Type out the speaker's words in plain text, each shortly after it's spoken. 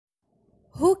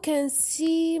Who can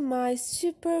see my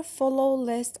super follow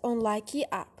list on Likee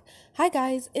app? Hi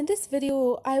guys, in this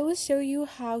video I will show you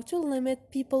how to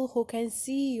limit people who can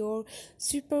see your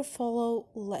super follow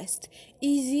list.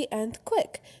 Easy and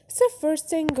quick. So first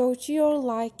thing, go to your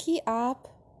Likee app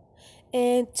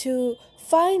and to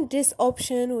find this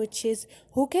option which is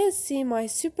who can see my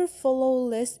super follow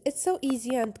list. It's so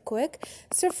easy and quick.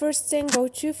 So first thing, go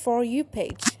to For You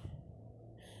page,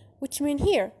 which means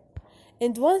here.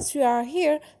 And once you are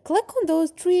here, click on those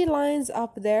three lines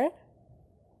up there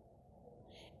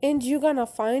and you're gonna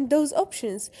find those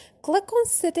options. Click on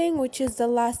Setting, which is the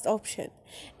last option,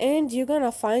 and you're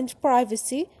gonna find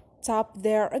Privacy. Tap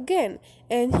there again,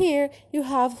 and here you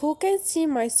have Who can see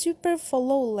my super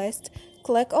follow list.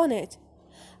 Click on it.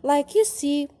 Like you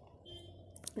see,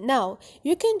 now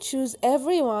you can choose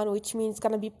everyone, which means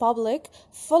gonna be public,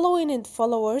 following and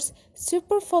followers,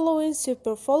 super following,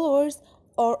 super followers,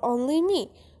 or only me.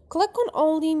 Click on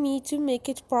only me to make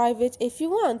it private if you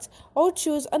want, or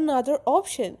choose another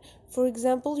option, for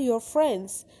example your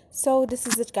friends. So this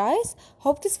is it guys.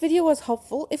 Hope this video was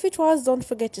helpful. If it was, don't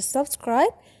forget to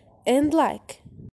subscribe and like.